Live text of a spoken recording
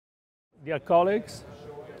Dear colleagues,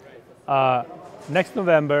 next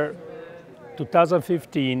November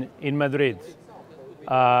 2015 in Madrid,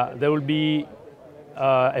 there will be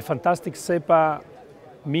a fantastic Sepa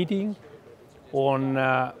meeting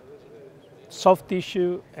on soft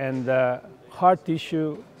tissue and hard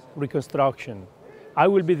tissue reconstruction. I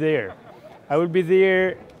will be there. I will be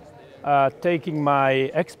there taking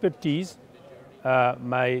my expertise,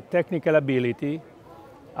 my technical ability,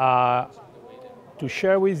 to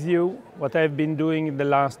share with you what I've been doing in the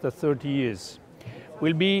last 30 years.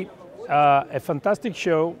 Will be a fantastic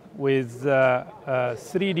show with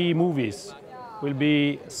 3D movies. Will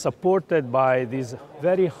be supported by this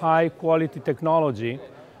very high quality technology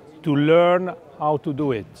to learn how to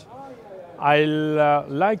do it. I'll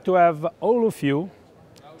like to have all of you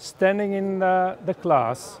standing in the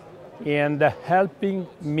class and helping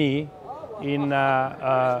me in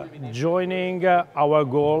joining our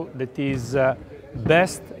goal, that is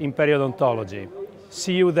best in periodontology.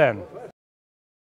 See you then.